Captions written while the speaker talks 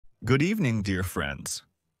Good evening, dear friends.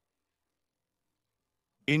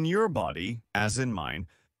 In your body, as in mine,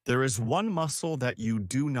 there is one muscle that you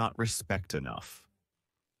do not respect enough.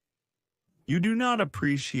 You do not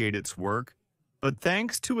appreciate its work, but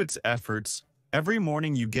thanks to its efforts, every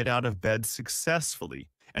morning you get out of bed successfully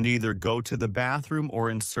and either go to the bathroom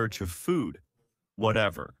or in search of food,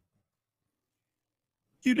 whatever.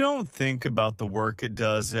 You don't think about the work it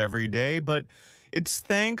does every day, but it's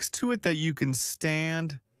thanks to it that you can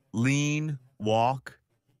stand, lean, walk,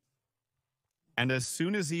 and as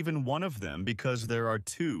soon as even one of them, because there are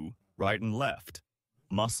two, right and left,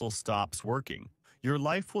 muscle stops working, your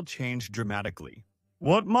life will change dramatically.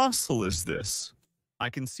 What muscle is this? I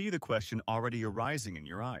can see the question already arising in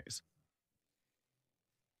your eyes.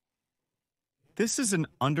 This is an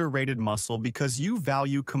underrated muscle because you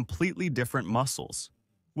value completely different muscles.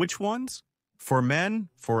 Which ones? For men,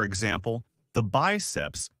 for example, the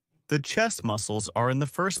biceps, the chest muscles are in the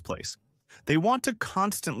first place. They want to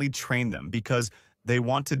constantly train them because they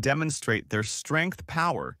want to demonstrate their strength,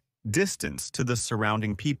 power, distance to the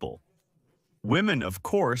surrounding people. Women, of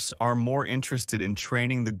course, are more interested in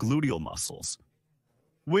training the gluteal muscles,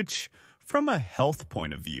 which, from a health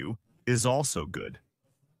point of view, is also good.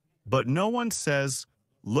 But no one says,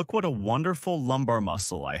 look what a wonderful lumbar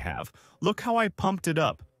muscle I have. Look how I pumped it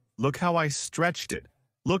up. Look how I stretched it.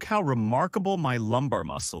 Look how remarkable my lumbar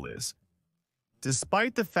muscle is.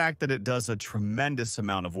 Despite the fact that it does a tremendous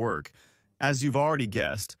amount of work, as you've already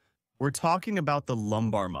guessed, we're talking about the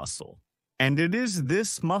lumbar muscle. And it is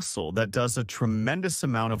this muscle that does a tremendous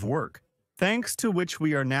amount of work, thanks to which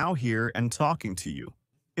we are now here and talking to you.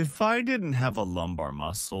 If I didn't have a lumbar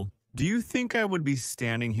muscle, do you think I would be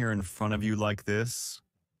standing here in front of you like this?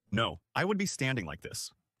 No, I would be standing like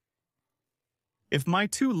this. If my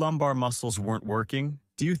two lumbar muscles weren't working,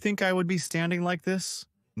 do you think I would be standing like this?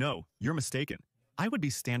 No, you're mistaken. I would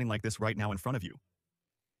be standing like this right now in front of you.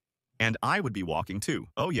 And I would be walking too.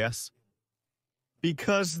 Oh, yes.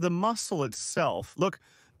 Because the muscle itself, look,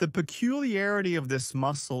 the peculiarity of this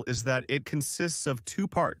muscle is that it consists of two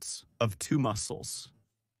parts, of two muscles.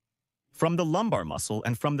 From the lumbar muscle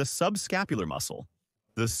and from the subscapular muscle.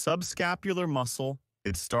 The subscapular muscle,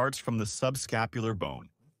 it starts from the subscapular bone.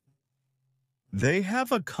 They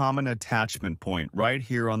have a common attachment point right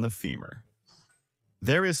here on the femur.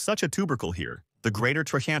 There is such a tubercle here, the greater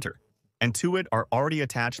trochanter, and to it are already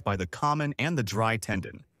attached by the common and the dry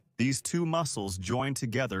tendon. These two muscles join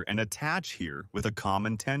together and attach here with a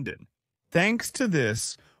common tendon. Thanks to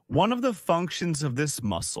this, one of the functions of this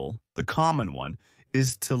muscle, the common one,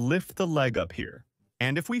 is to lift the leg up here.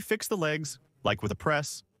 And if we fix the legs, like with a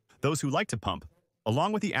press, those who like to pump,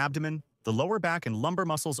 along with the abdomen, the lower back and lumbar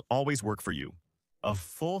muscles always work for you. A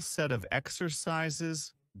full set of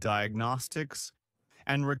exercises, diagnostics,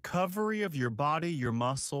 and recovery of your body, your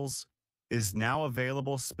muscles, is now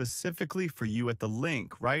available specifically for you at the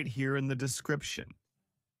link right here in the description.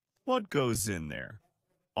 What goes in there?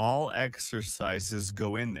 All exercises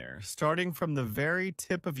go in there, starting from the very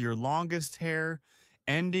tip of your longest hair,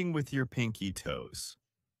 ending with your pinky toes.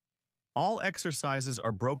 All exercises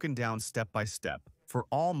are broken down step by step for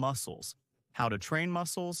all muscles, how to train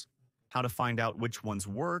muscles, how to find out which ones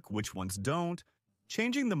work, which ones don't,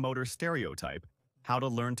 changing the motor stereotype, how to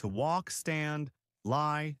learn to walk, stand,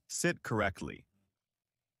 lie, sit correctly.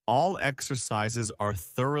 All exercises are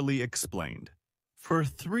thoroughly explained. For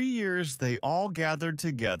 3 years, they all gathered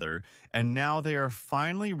together, and now they are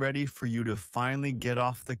finally ready for you to finally get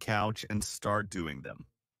off the couch and start doing them.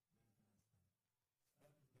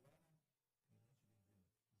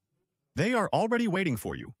 They are already waiting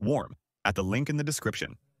for you, warm, at the link in the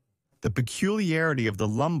description. The peculiarity of the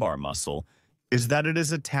lumbar muscle is that it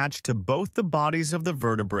is attached to both the bodies of the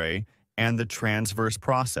vertebrae and the transverse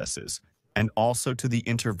processes, and also to the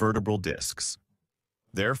intervertebral discs.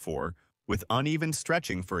 Therefore, with uneven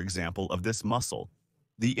stretching, for example, of this muscle,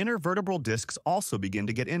 the intervertebral discs also begin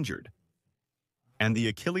to get injured. And the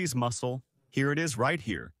Achilles muscle, here it is right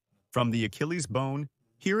here. From the Achilles bone,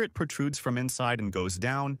 here it protrudes from inside and goes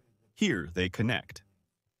down. Here they connect.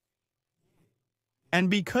 And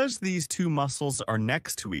because these two muscles are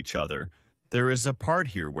next to each other, there is a part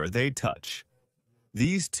here where they touch.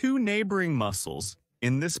 These two neighboring muscles,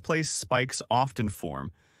 in this place spikes often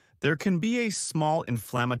form, there can be a small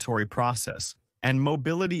inflammatory process, and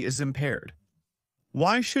mobility is impaired.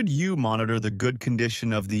 Why should you monitor the good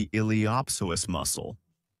condition of the iliopsoas muscle?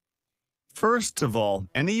 First of all,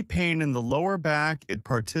 any pain in the lower back, it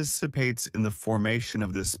participates in the formation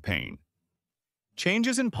of this pain.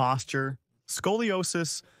 Changes in posture,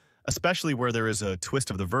 scoliosis, especially where there is a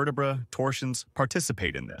twist of the vertebra, torsions,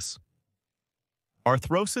 participate in this.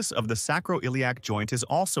 Arthrosis of the sacroiliac joint is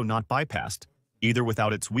also not bypassed, either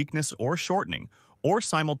without its weakness or shortening, or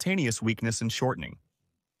simultaneous weakness and shortening.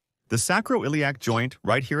 The sacroiliac joint,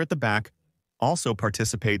 right here at the back, also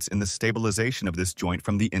participates in the stabilization of this joint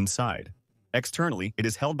from the inside. Externally, it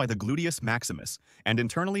is held by the gluteus maximus, and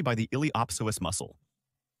internally by the iliopsoas muscle.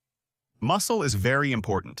 Muscle is very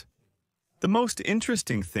important. The most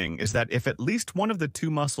interesting thing is that if at least one of the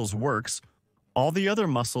two muscles works, all the other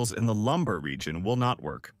muscles in the lumbar region will not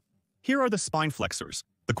work. Here are the spine flexors,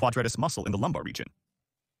 the quadratus muscle in the lumbar region.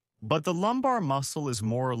 But the lumbar muscle is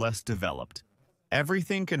more or less developed.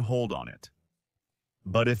 Everything can hold on it.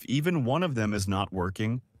 But if even one of them is not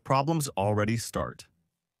working, problems already start.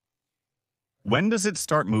 When does it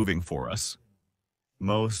start moving for us?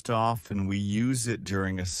 Most often we use it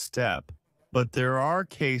during a step, but there are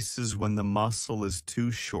cases when the muscle is too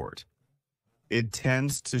short. It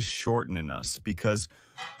tends to shorten in us because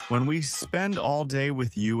when we spend all day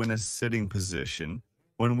with you in a sitting position,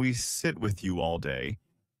 when we sit with you all day,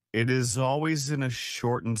 it is always in a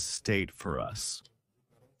shortened state for us.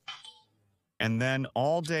 And then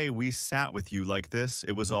all day we sat with you like this,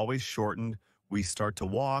 it was always shortened, we start to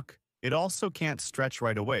walk. It also can't stretch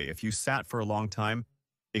right away. If you sat for a long time,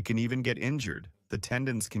 it can even get injured. The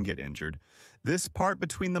tendons can get injured. This part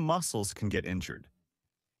between the muscles can get injured.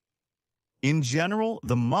 In general,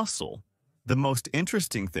 the muscle, the most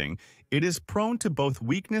interesting thing, it is prone to both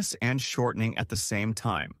weakness and shortening at the same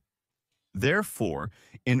time. Therefore,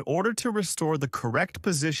 in order to restore the correct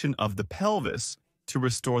position of the pelvis, to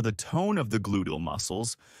restore the tone of the gluteal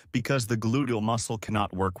muscles, because the gluteal muscle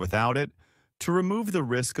cannot work without it, to remove the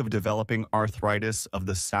risk of developing arthritis of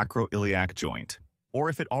the sacroiliac joint, or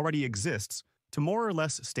if it already exists, to more or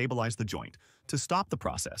less stabilize the joint, to stop the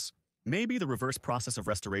process. Maybe the reverse process of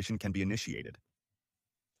restoration can be initiated.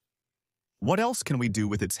 What else can we do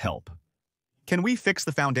with its help? Can we fix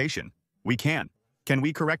the foundation? We can. Can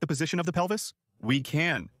we correct the position of the pelvis? We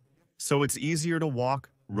can. So it's easier to walk,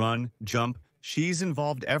 run, jump. She's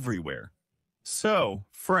involved everywhere. So,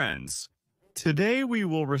 friends, today we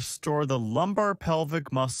will restore the lumbar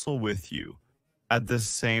pelvic muscle with you. At the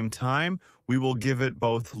same time, we will give it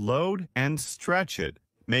both load and stretch it,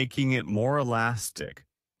 making it more elastic.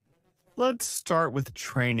 Let's start with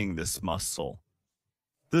training this muscle.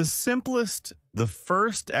 The simplest, the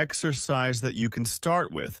first exercise that you can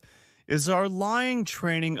start with is our lying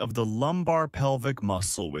training of the lumbar pelvic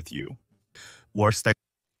muscle with you.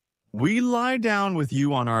 We lie down with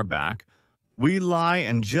you on our back. We lie,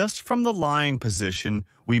 and just from the lying position,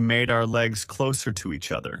 we made our legs closer to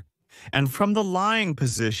each other. And from the lying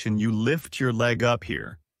position, you lift your leg up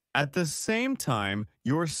here. At the same time,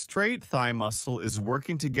 your straight thigh muscle is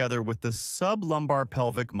working together with the sublumbar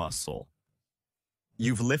pelvic muscle.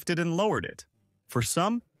 You've lifted and lowered it. For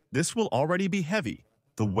some, this will already be heavy,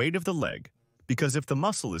 the weight of the leg, because if the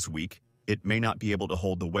muscle is weak, it may not be able to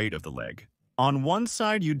hold the weight of the leg. On one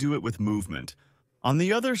side, you do it with movement. On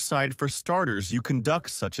the other side, for starters, you conduct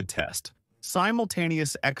such a test,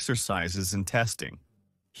 simultaneous exercises and testing.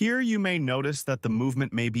 Here you may notice that the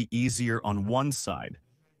movement may be easier on one side.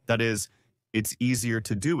 That is, it's easier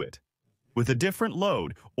to do it with a different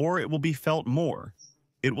load, or it will be felt more.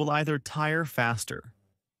 It will either tire faster.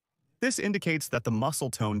 This indicates that the muscle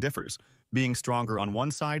tone differs, being stronger on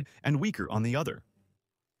one side and weaker on the other.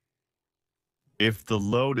 If the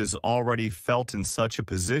load is already felt in such a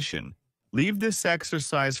position, leave this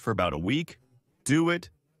exercise for about a week. Do it.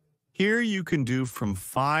 Here you can do from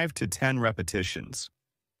 5 to 10 repetitions.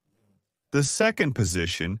 The second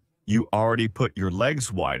position, you already put your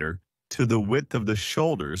legs wider to the width of the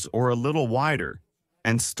shoulders or a little wider,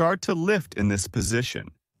 and start to lift in this position.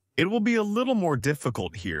 It will be a little more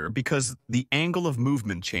difficult here because the angle of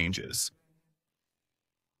movement changes.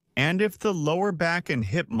 And if the lower back and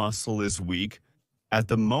hip muscle is weak, at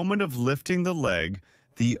the moment of lifting the leg,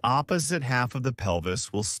 the opposite half of the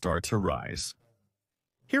pelvis will start to rise.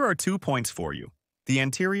 Here are 2 points for you, the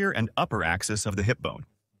anterior and upper axis of the hip bone.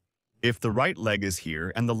 If the right leg is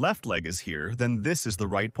here and the left leg is here, then this is the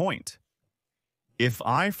right point. If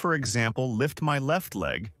I, for example, lift my left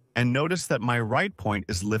leg and notice that my right point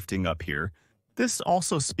is lifting up here, this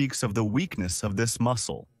also speaks of the weakness of this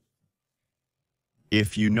muscle.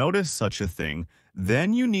 If you notice such a thing,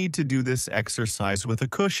 then you need to do this exercise with a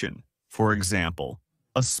cushion, for example,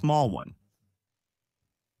 a small one.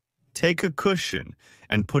 Take a cushion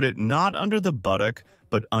and put it not under the buttock,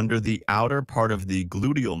 but under the outer part of the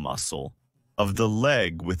gluteal muscle of the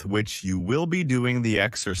leg with which you will be doing the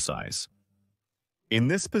exercise. In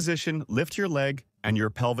this position, lift your leg and your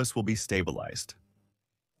pelvis will be stabilized.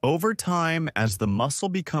 Over time, as the muscle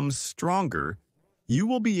becomes stronger, You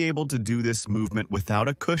will be able to do this movement without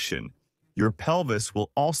a cushion. Your pelvis will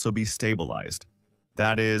also be stabilized.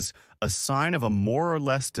 That is, a sign of a more or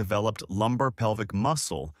less developed lumbar pelvic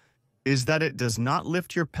muscle is that it does not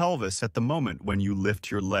lift your pelvis at the moment when you lift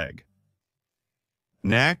your leg.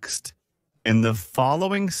 Next, in the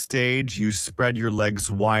following stage, you spread your legs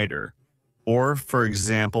wider. Or, for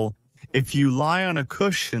example, if you lie on a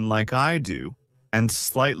cushion like I do and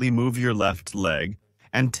slightly move your left leg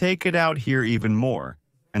and take it out here even more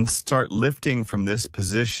and start lifting from this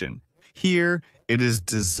position, here it is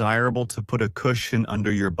desirable to put a cushion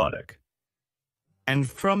under your buttock. And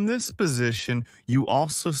from this position, you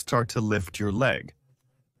also start to lift your leg.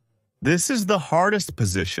 This is the hardest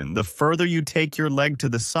position. The further you take your leg to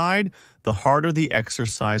the side, the harder the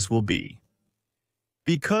exercise will be.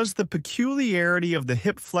 Because the peculiarity of the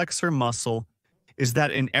hip flexor muscle is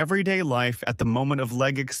that in everyday life, at the moment of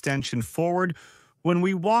leg extension forward, when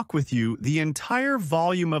we walk with you, the entire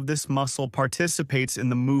volume of this muscle participates in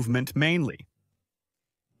the movement mainly.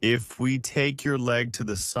 If we take your leg to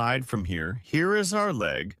the side from here, here is our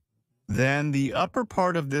leg, then the upper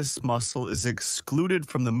part of this muscle is excluded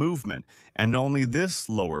from the movement, and only this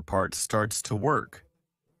lower part starts to work.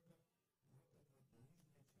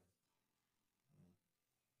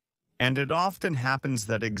 And it often happens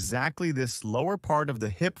that exactly this lower part of the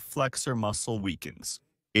hip flexor muscle weakens.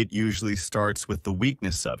 It usually starts with the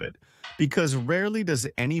weakness of it, because rarely does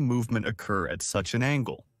any movement occur at such an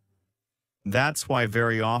angle. That's why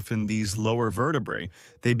very often these lower vertebrae,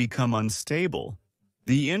 they become unstable.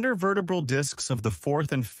 The intervertebral discs of the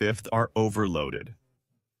fourth and fifth are overloaded.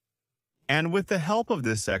 And with the help of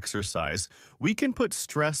this exercise, we can put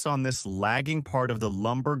stress on this lagging part of the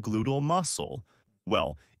lumbar gluteal muscle,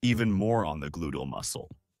 well, even more on the gluteal muscle.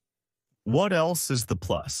 What else is the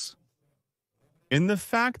plus? In the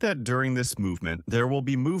fact that during this movement, there will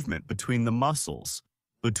be movement between the muscles,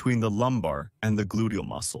 between the lumbar and the gluteal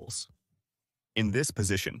muscles. In this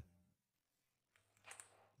position,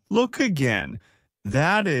 look again.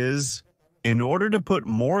 That is, in order to put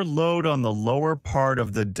more load on the lower part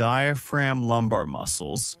of the diaphragm lumbar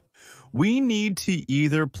muscles, we need to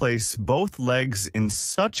either place both legs in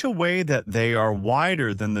such a way that they are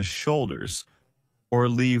wider than the shoulders, or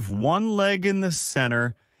leave one leg in the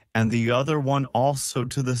center and the other one also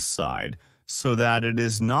to the side, so that it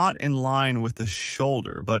is not in line with the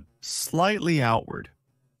shoulder, but slightly outward.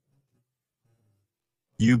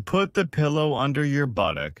 You put the pillow under your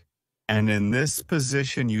buttock, and in this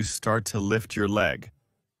position you start to lift your leg.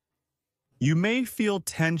 You may feel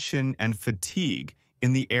tension and fatigue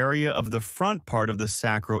in the area of the front part of the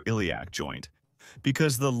sacroiliac joint,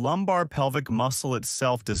 because the lumbar pelvic muscle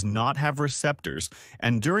itself does not have receptors,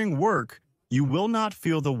 and during work, you will not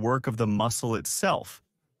feel the work of the muscle itself,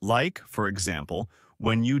 like, for example,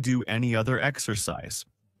 when you do any other exercise.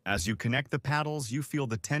 As you connect the paddles, you feel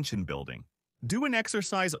the tension building. Do an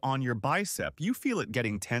exercise on your bicep, you feel it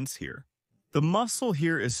getting tense here. The muscle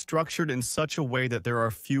here is structured in such a way that there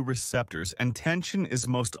are few receptors, and tension is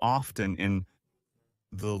most often in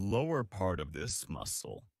the lower part of this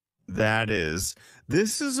muscle. That is,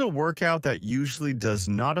 this is a workout that usually does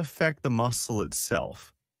not affect the muscle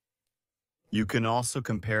itself. You can also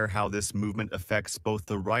compare how this movement affects both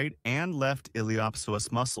the right and left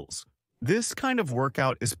iliopsoas muscles. This kind of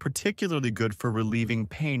workout is particularly good for relieving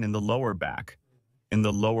pain in the lower back, in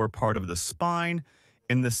the lower part of the spine,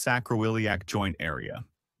 in the sacroiliac joint area.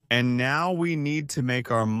 And now we need to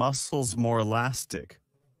make our muscles more elastic.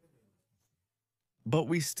 But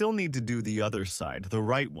we still need to do the other side, the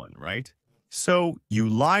right one, right? So you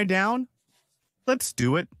lie down. Let's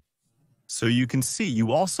do it. So you can see,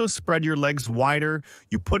 you also spread your legs wider,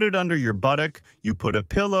 you put it under your buttock, you put a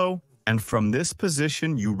pillow, and from this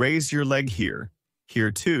position, you raise your leg here. Here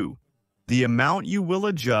too. The amount you will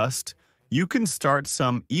adjust, you can start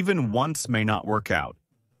some even once may not work out.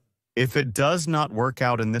 If it does not work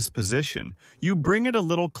out in this position, you bring it a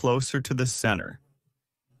little closer to the center.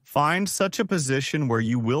 Find such a position where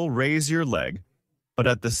you will raise your leg, but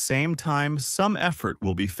at the same time, some effort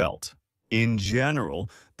will be felt. In general,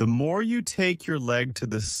 the more you take your leg to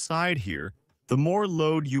the side here, the more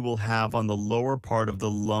load you will have on the lower part of the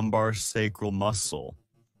lumbar sacral muscle.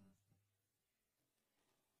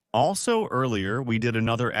 Also earlier, we did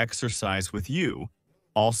another exercise with you,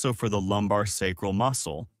 also for the lumbar sacral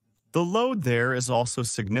muscle. The load there is also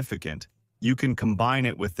significant. You can combine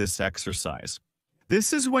it with this exercise.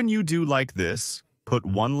 This is when you do like this, put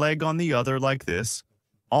one leg on the other like this,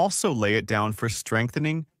 also lay it down for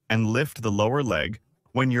strengthening and lift the lower leg,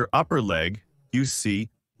 when your upper leg, you see,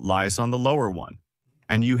 lies on the lower one,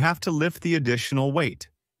 and you have to lift the additional weight.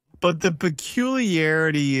 But the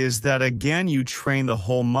peculiarity is that again you train the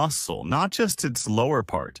whole muscle, not just its lower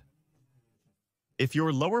part. If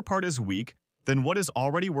your lower part is weak, then what is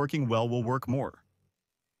already working well will work more.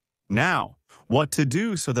 Now, what to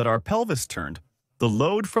do so that our pelvis turned? The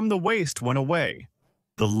load from the waist went away.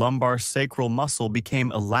 The lumbar sacral muscle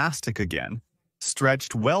became elastic again,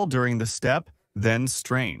 stretched well during the step, then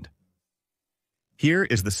strained. Here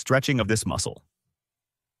is the stretching of this muscle.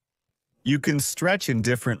 You can stretch in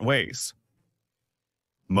different ways.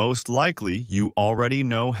 Most likely, you already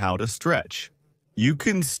know how to stretch. You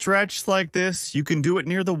can stretch like this, you can do it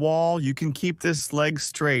near the wall, you can keep this leg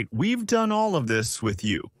straight. We've done all of this with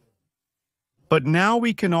you. But now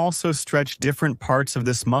we can also stretch different parts of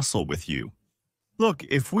this muscle with you. Look,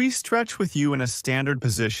 if we stretch with you in a standard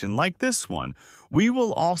position like this one, we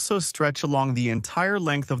will also stretch along the entire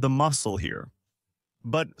length of the muscle here.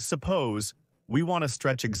 But suppose we want to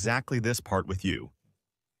stretch exactly this part with you.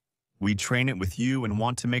 We train it with you and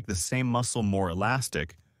want to make the same muscle more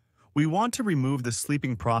elastic. We want to remove the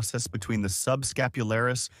sleeping process between the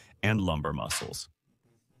subscapularis and lumbar muscles.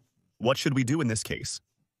 What should we do in this case?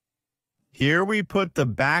 Here we put the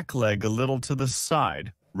back leg a little to the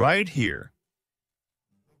side, right here.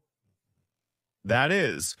 That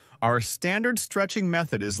is, our standard stretching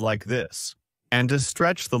method is like this. And to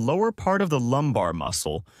stretch the lower part of the lumbar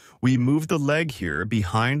muscle, we move the leg here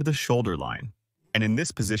behind the shoulder line. And in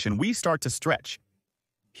this position, we start to stretch.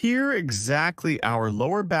 Here exactly our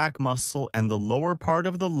lower back muscle and the lower part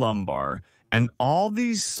of the lumbar and all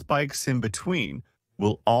these spikes in between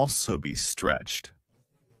will also be stretched.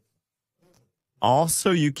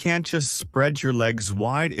 Also, you can't just spread your legs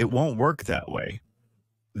wide, it won't work that way.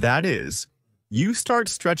 That is, you start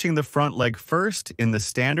stretching the front leg first in the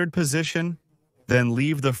standard position, then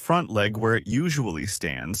leave the front leg where it usually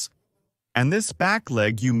stands, and this back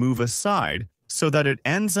leg you move aside so that it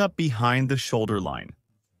ends up behind the shoulder line.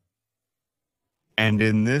 And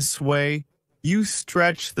in this way, you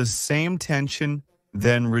stretch the same tension,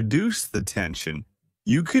 then reduce the tension.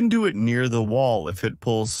 You can do it near the wall if it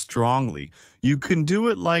pulls strongly. You can do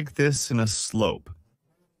it like this in a slope.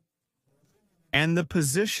 And the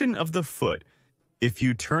position of the foot, if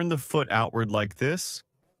you turn the foot outward like this,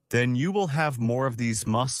 then you will have more of these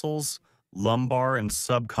muscles, lumbar and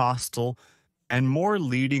subcostal, and more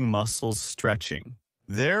leading muscles stretching.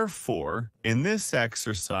 Therefore, in this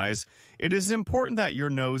exercise, it is important that your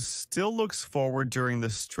nose still looks forward during the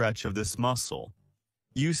stretch of this muscle.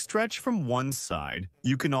 You stretch from one side,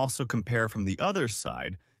 you can also compare from the other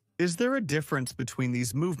side. Is there a difference between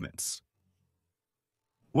these movements?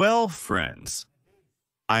 Well, friends,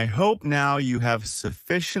 I hope now you have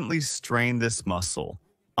sufficiently strained this muscle,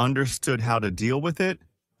 understood how to deal with it,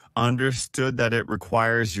 understood that it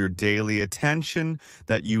requires your daily attention,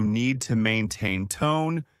 that you need to maintain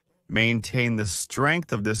tone, maintain the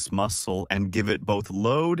strength of this muscle, and give it both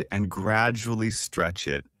load and gradually stretch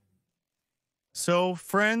it. So,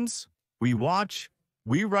 friends, we watch,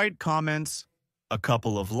 we write comments, a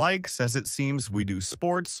couple of likes as it seems we do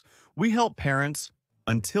sports, we help parents.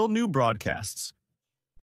 Until new broadcasts,